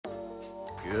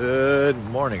Good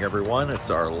morning, everyone.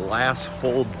 It's our last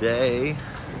full day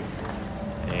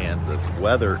and the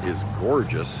weather is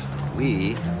gorgeous.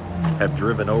 We have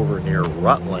driven over near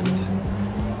Rutland.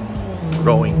 We're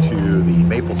going to the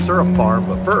maple syrup farm,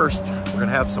 but first we're gonna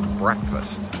have some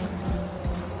breakfast.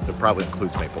 It probably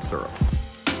includes maple syrup.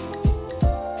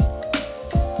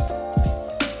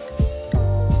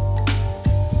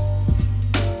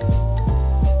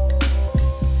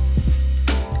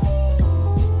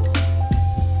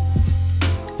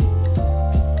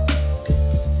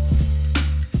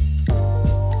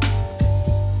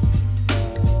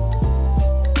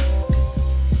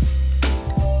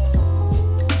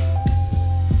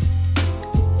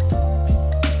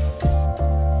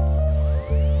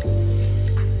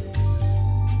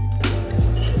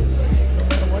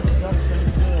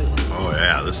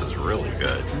 This is really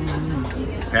good.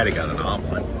 Patty got an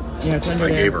omelet. Yeah, it's under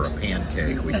I there. gave her a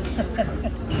pancake.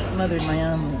 Smothered my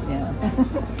omelet,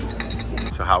 yeah.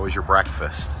 So how was your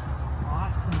breakfast?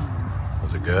 Awesome.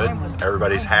 Was it good?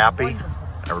 Everybody's happy? Wonderful.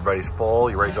 Everybody's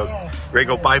full? You ready to go, ready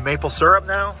to go buy maple syrup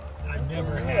now? I'm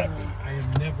never happy. I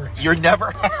am never happy. You're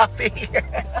never happy?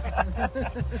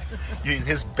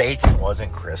 His bacon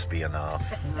wasn't crispy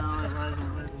enough. No, it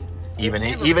wasn't.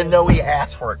 Even though he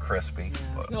asked for it crispy.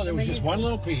 But. No, there was just one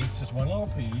little piece. Just one little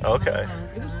piece. Okay.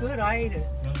 It was good. I ate it.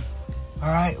 All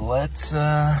right, let's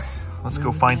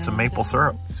go find some maple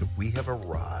syrup. So we have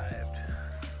arrived.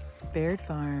 Baird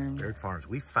Farm. Baird Farms.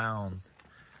 We found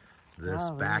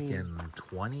this back in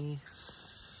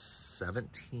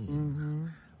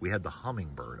 2017. We had the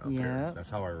hummingbird up here.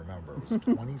 That's how I remember. It was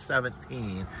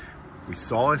 2017. We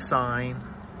saw a sign.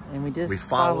 And we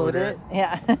followed it.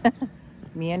 Yeah.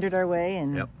 Meandered our way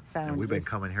and found and we've been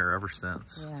coming here ever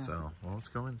since. Yeah. So, well, let's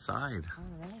go inside. All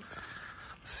right.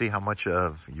 See how much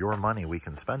of your money we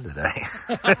can spend today.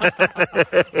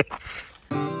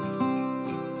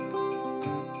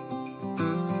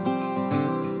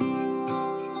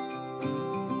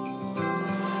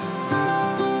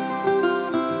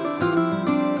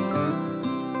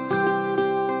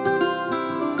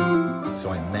 So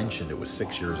I mentioned it was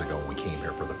 6 years ago when we came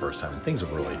here for the first time, and things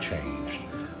have really changed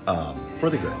for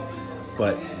the good.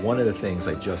 But one of the things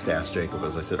I just asked Jacob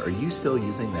was, I said, are you still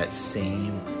using that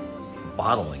same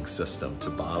bottling system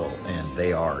to bottle? And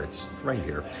they are. It's right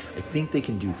here. I think they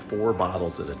can do 4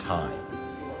 bottles at a time.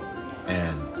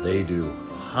 And they do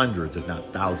hundreds, if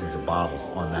not thousands of bottles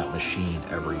on that machine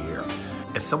every year.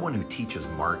 As someone who teaches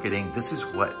marketing, this is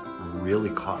what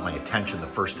really caught my attention the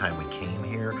first time we came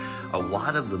here. A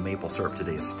lot of the maple syrup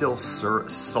today is still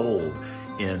sold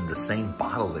in the same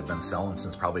bottles they've been selling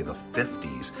since probably the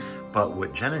 50s. But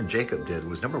what Jen and Jacob did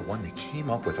was, number one, they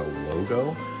came up with a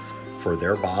logo for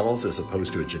their bottles as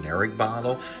opposed to a generic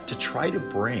bottle to try to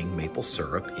bring maple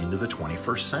syrup into the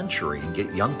 21st century and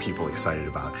get young people excited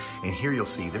about it. And here you'll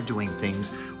see they're doing things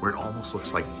where it almost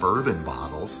looks like bourbon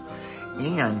bottles,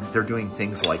 and they're doing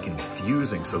things like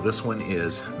infusing. So this one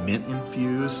is mint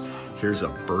infused. Here's a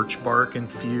birch bark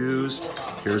infused.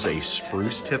 Here's a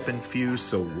spruce tip infused.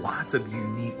 So lots of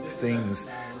unique things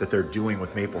that they're doing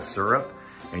with maple syrup.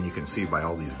 And you can see by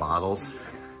all these bottles,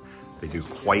 they do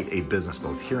quite a business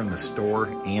both here in the store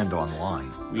and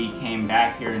online. We came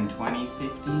back here in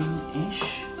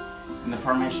 2015-ish, and the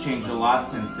farm has changed a lot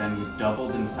since then. We've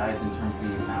doubled in size in terms of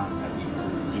the amount that we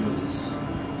produce.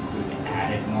 We've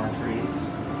added more trees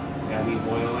that we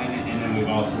boil in, and then we've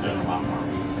also done a lot more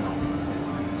retail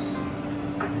business.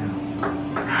 And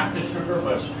half the sugar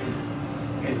bush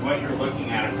is what you're looking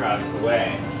at across the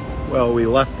way. Well, we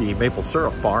left the maple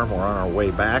syrup farm. We're on our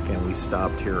way back, and we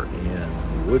stopped here in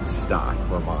Woodstock,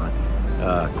 Vermont.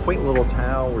 Quaint little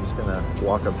town. We're just gonna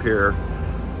walk up here,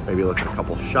 maybe look at a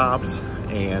couple shops,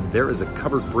 and there is a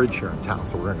covered bridge here in town,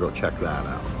 so we're gonna go check that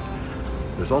out.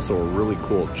 There's also a really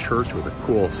cool church with a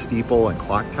cool steeple and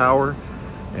clock tower,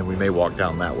 and we may walk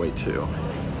down that way too.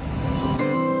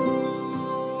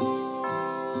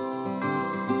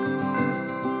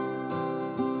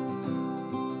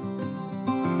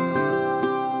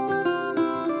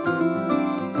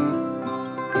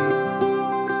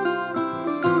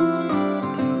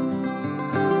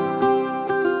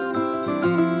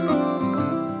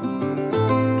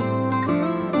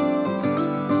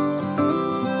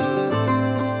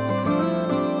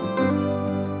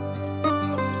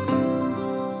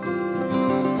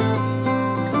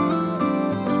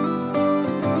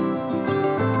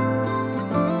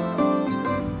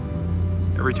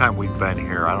 Every time we've been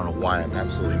here, I don't know why, I'm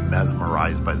absolutely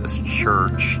mesmerized by this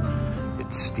church.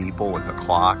 Its steeple with the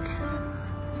clock.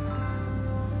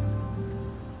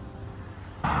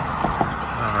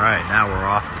 All right, now we're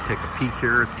off to take a peek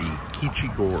here at the Quechee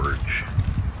Gorge.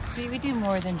 See, we do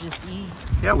more than just eat.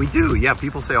 Yeah, we do. Yeah,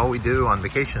 people say all we do on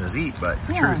vacation is eat, but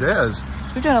the truth is...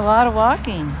 We've done a lot of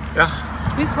walking.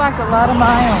 Yeah. We've walked a lot of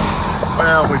miles.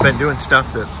 Well, we've been doing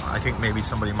stuff that I think maybe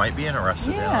somebody might be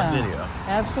interested in on video.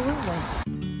 Absolutely.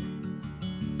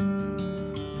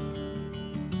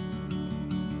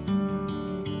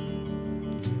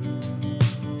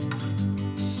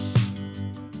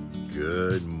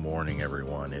 Good morning,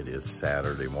 everyone. It is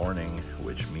Saturday morning,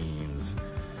 which means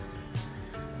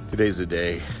today's the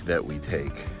day that we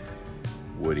take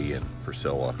Woody and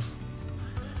Priscilla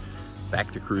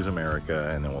back to Cruise America,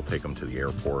 and then we'll take them to the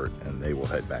airport and they will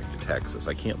head back to Texas.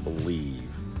 I can't believe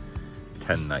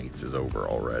 10 nights is over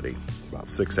already. It's about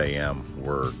 6 a.m.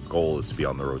 Our goal is to be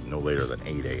on the road no later than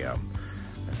 8 a.m.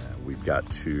 We've got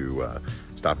to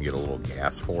stop and get a little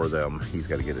gas for them. He's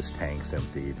got to get his tanks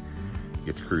emptied.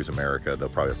 Get to Cruise America. They'll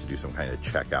probably have to do some kind of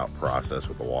checkout process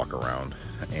with a walk around,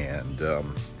 and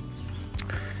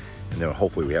then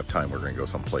hopefully we have time. We're going to go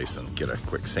someplace and get a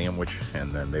quick sandwich,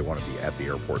 and then they want to be at the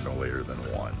airport no later than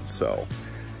 1. So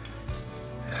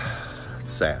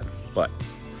it's sad, but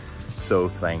so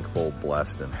thankful,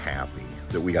 blessed, and happy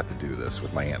that we got to do this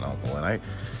with my aunt and uncle. And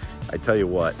I tell you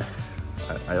what,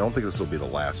 I don't think this will be the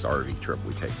last RV trip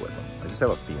we take with them. I just have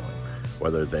a feeling.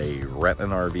 Whether they rent an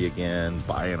RV again,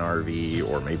 buy an RV,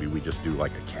 or maybe we just do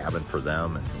like a cabin for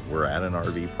them and we're at an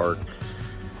RV park.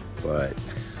 But,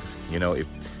 you know, if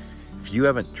you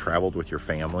haven't traveled with your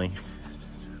family,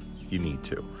 you need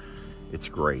to. It's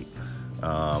great.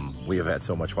 We have had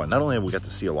so much fun. Not only have we got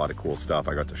to see a lot of cool stuff,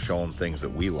 I got to show them things that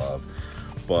we love,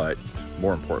 but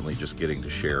more importantly, just getting to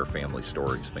share family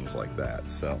stories, things like that.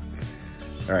 So,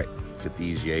 all right, get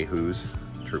these yahoos,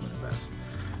 Truman the best.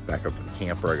 Back up to the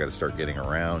camper. I got to start getting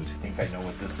around. I think I know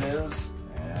what this is,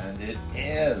 and it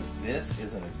is. This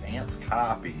is an advanced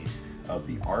copy of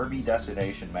the RV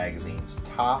Destination Magazine's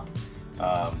top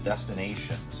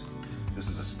destinations. This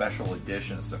is a special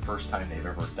edition. It's the first time they've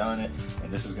ever done it,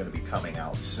 and this is going to be coming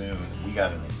out soon. We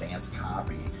got an advanced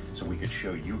copy so we could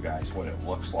show you guys what it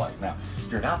looks like. Now,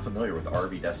 if you're not familiar with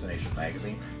RV Destination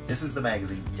Magazine, this is the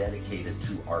magazine dedicated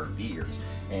to RVers,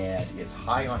 and it's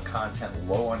high on content,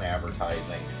 low on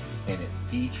advertising, and it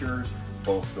features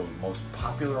both the most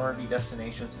popular RV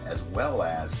destinations as well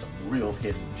as some real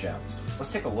hidden gems.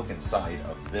 Let's take a look inside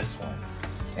of this one.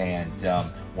 And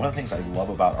one of the things I love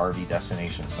about RV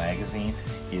Destinations magazine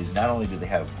is not only do they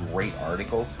have great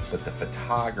articles, but the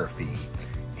photography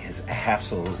is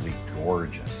absolutely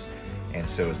gorgeous. And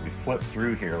so as we flip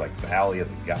through here, like Valley of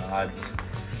the Gods,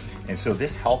 and so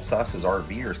this helps us as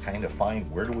RVers kind of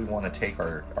find where do we want to take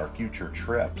our future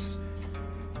trips.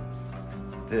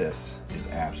 This is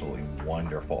absolutely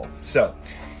wonderful. So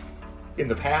in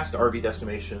the past, RV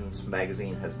Destinations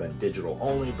magazine has been digital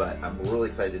only, but I'm really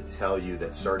excited to tell you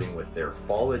that starting with their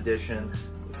fall edition,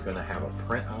 it's going to have a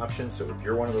print option. So if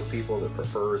you're one of those people that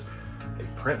prefers a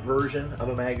print version of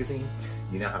a magazine,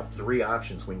 you now have 3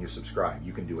 options when you subscribe.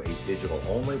 You can do a digital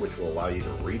only, which will allow you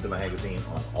to read the magazine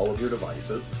on all of your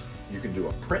devices. You can do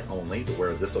a print only, to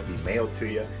where this will be mailed to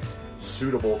you,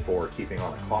 suitable for keeping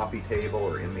on a coffee table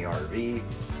or in the RV.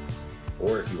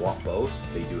 Or if you want both,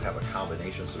 they do have a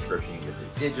combination subscription. You can get the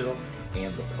digital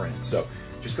and the print. So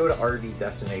just go to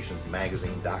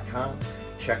rvdestinationsmagazine.com,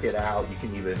 check it out. You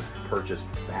can even purchase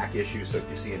back issues. So if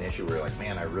you see an issue where you're like,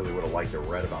 man, I really would have liked to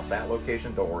have read about that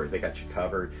location, don't worry, they got you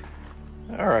covered.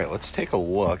 All right, let's take a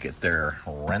look at their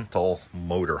rental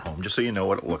motorhome, just so you know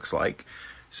what it looks like.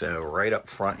 So right up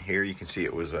front here, you can see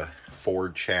it was a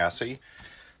Ford chassis.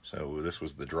 So this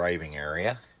was the driving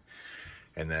area.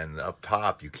 And then up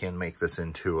top, you can make this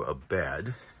into a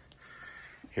bed.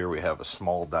 Here we have a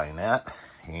small dinette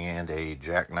and a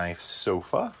jackknife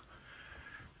sofa.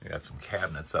 We got some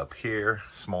cabinets up here,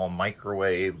 small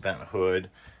microwave, vent hood,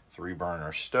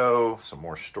 3-burner stove, some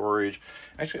more storage,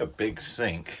 actually a big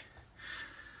sink.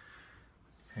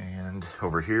 And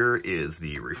over here is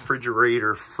the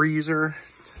refrigerator, freezer.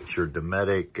 It's your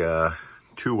Dometic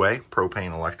 2-way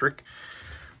propane electric.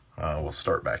 We'll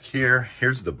start back here.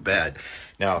 Here's the bed.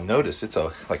 Now notice it's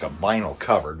like a vinyl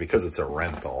covered because it's a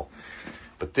rental.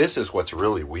 But this is what's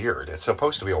really weird. It's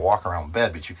supposed to be a walk around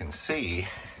bed, but you can see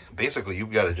basically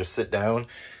you've got to just sit down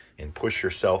and push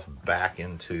yourself back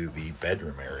into the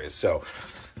bedroom areas. So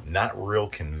not real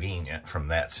convenient from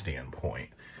that standpoint.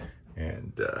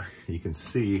 And you can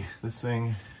see this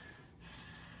thing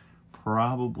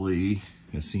probably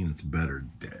has seen its better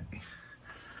day.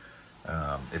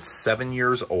 It's 7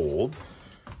 years old,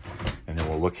 and then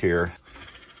we'll look here,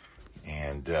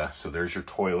 and so there's your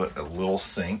toilet, a little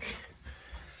sink,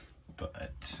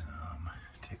 but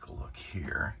take a look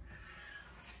here.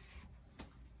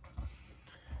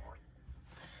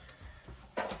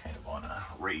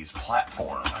 raised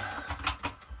platform.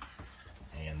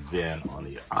 And then on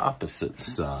the opposite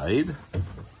side,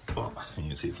 well, you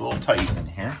can see it's a little tight in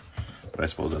here, but I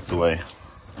suppose that's the way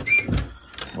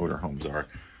motorhomes are.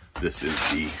 This is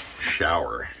the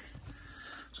shower.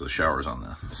 So the shower's on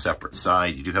the separate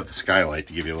side. You do have the skylight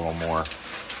to give you a little more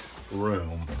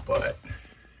room, but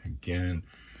again,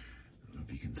 I don't know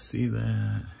if you can see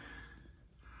that.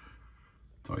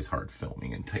 It's always hard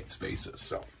filming in tight spaces.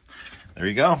 So there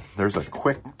you go. There's a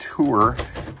quick tour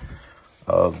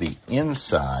of the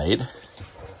inside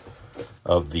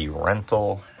of the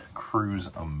rental Cruise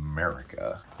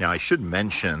America. Now I should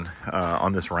mention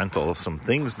on this rental some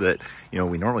things that, you know,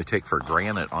 we normally take for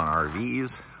granted on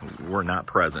RVs were not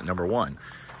present. Number one,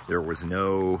 there was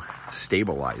no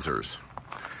stabilizers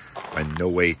and no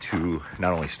way to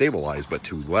not only stabilize but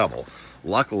to level.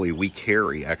 Luckily we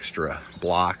carry extra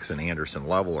blocks and Anderson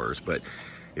levelers, but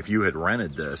if you had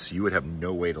rented this you would have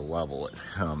no way to level it.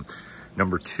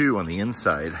 Number two, on the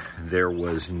inside there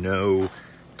was no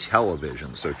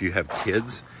television. So if you have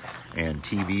kids and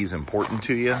TV is important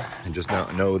to you, and just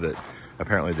know that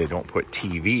apparently they don't put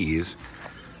TVs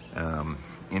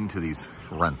into these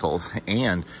rentals.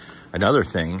 And another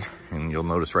thing, and you'll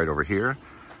notice right over here,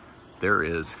 there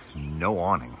is no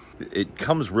awning. It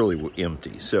comes really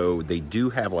empty. So they do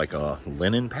have like a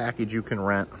linen package you can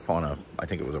rent on a, I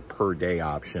think it was a per day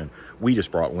option. We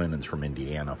just brought linens from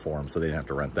Indiana for them, so they didn't have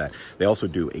to rent that. They also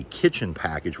do a kitchen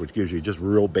package, which gives you just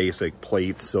real basic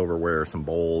plates, silverware, some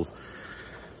bowls,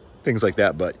 things like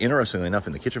that. But interestingly enough,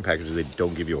 in the kitchen packages, they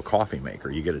don't give you a coffee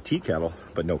maker. You get a tea kettle,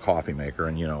 but no coffee maker.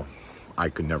 And you know, I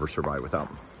could never survive without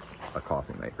a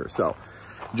coffee maker. So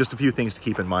just a few things to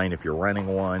keep in mind if you're renting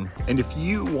one. And if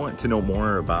you want to know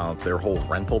more about their whole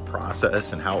rental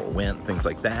process and how it went, things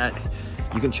like that,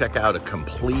 you can check out a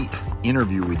complete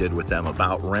interview we did with them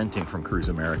about renting from Cruise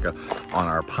America on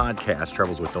our podcast,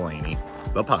 Travels with Delaney,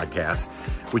 the podcast,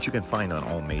 which you can find on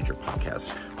all major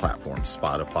podcast platforms,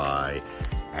 Spotify,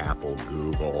 Apple,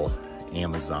 Google,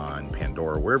 Amazon,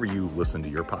 Pandora, wherever you listen to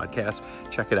your podcast.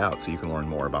 Check it out so you can learn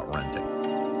more about renting.